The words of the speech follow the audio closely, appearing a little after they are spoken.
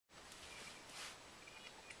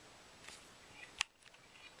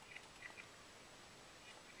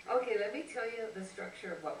let me tell you the structure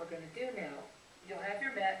of what we're going to do now. You'll have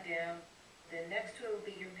your mat down, then next to it will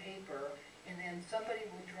be your paper, and then somebody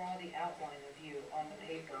will draw the outline of you on the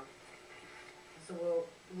paper. So we'll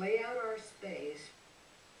lay out our space,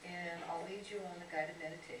 and I'll lead you on a guided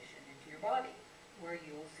meditation into your body, where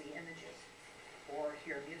you will see images, or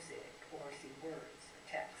hear music, or see words, or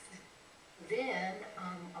text. Then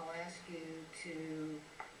I'll ask you to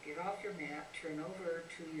get off your mat, turn over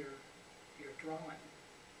to your drawing,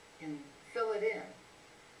 and fill it in,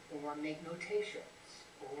 or make notations,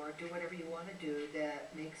 or do whatever you want to do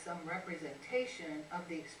that makes some representation of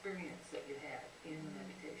the experience that you had in the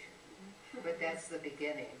meditation. But that's the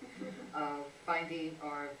beginning of finding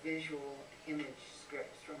our visual image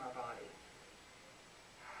scripts from our body.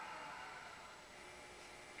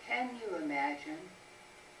 Can you imagine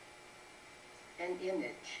an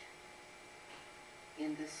image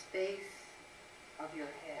in the space of your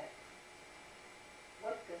head?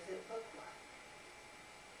 What does it look like?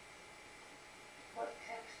 What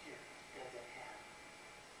texture does it have?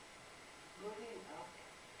 Moving up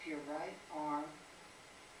to your right arm,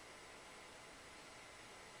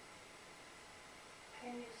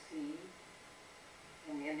 can you see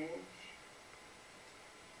an image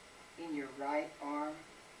in your right arm?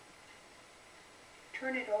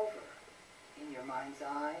 Turn it over in your mind's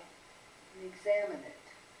eye and examine it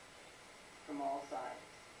from all sides.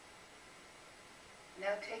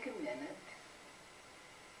 Now take a minute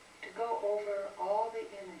to go over all the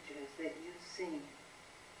images that you've seen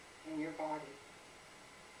in your body,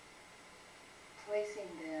 placing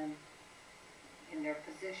them in their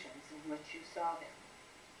positions in which you saw them.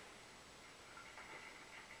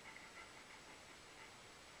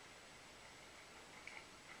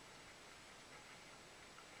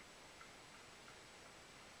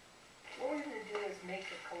 What we're going to do is make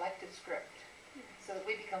a collective script so that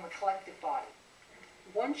we become a collective body.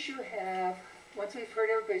 Once we've heard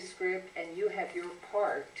everybody's script and you have your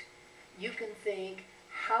part, you can think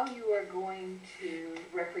how you are going to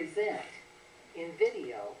represent in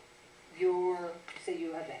video say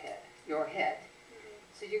you have your head.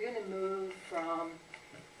 So you're going to move from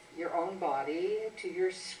your own body to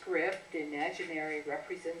your script, imaginary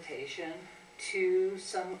representation, to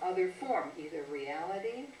some other form, either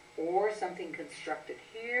reality or something constructed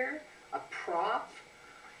here, a prop,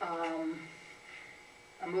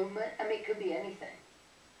 a movement. I mean, it could be anything.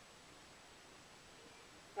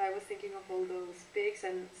 I was thinking of all those peaks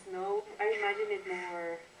and snow. I imagine it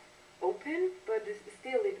more open, but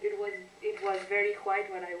still it was very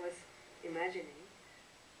white what I was imagining.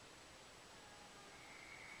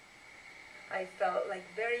 I felt like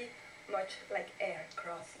very much like air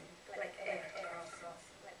crossing, like air crossing,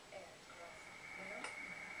 you know?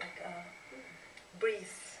 Like a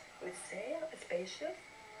breeze with sail, spacious.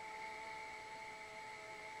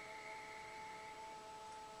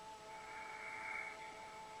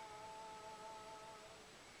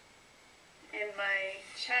 In my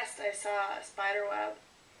chest, I saw a spider web.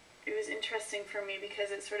 It was interesting for me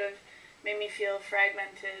because it sort of made me feel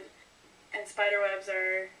fragmented, and spider webs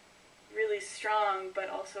are really strong but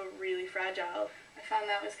also really fragile. I found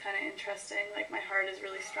that was kind of interesting. Like, my heart is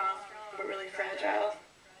really strong but really fragile.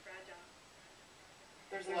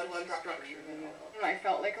 There's a lot of structure in the middle. I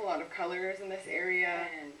felt like a lot of colors in this area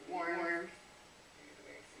and warmth.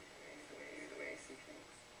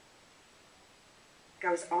 I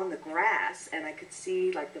was on the grass and I could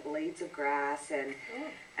see like the blades of grass and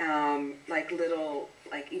like little,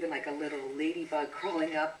 like even like a little ladybug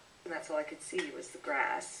crawling up, and that's all I could see was the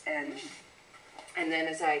grass. And then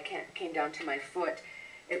as I came down to my foot,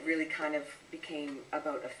 it really kind of became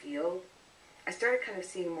about a field. I started kind of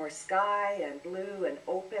seeing more sky and blue and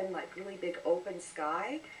open, like really big open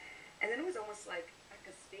sky. And then it was almost like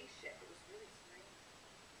a spaceship. It was really strange.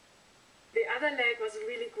 The other leg was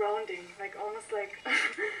really grounding, like almost like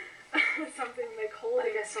something like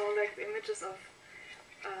holding. I saw like the images of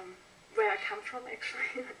where I come from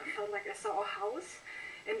actually. I felt like I saw a house,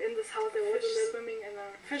 and in this house there was a little swimming in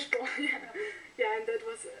a fishbowl. Yeah, and that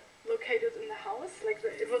was located in the house. Like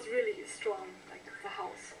it was really strong, like the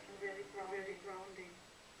house, and really grounding.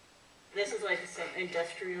 This is like some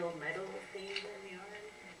industrial metal theme in the arm.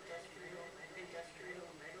 Industrial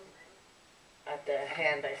metal. At the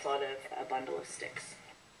hand, I thought of a bundle of sticks.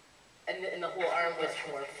 And the whole arm was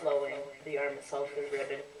more flowing. The arm itself was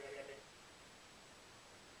ribbon.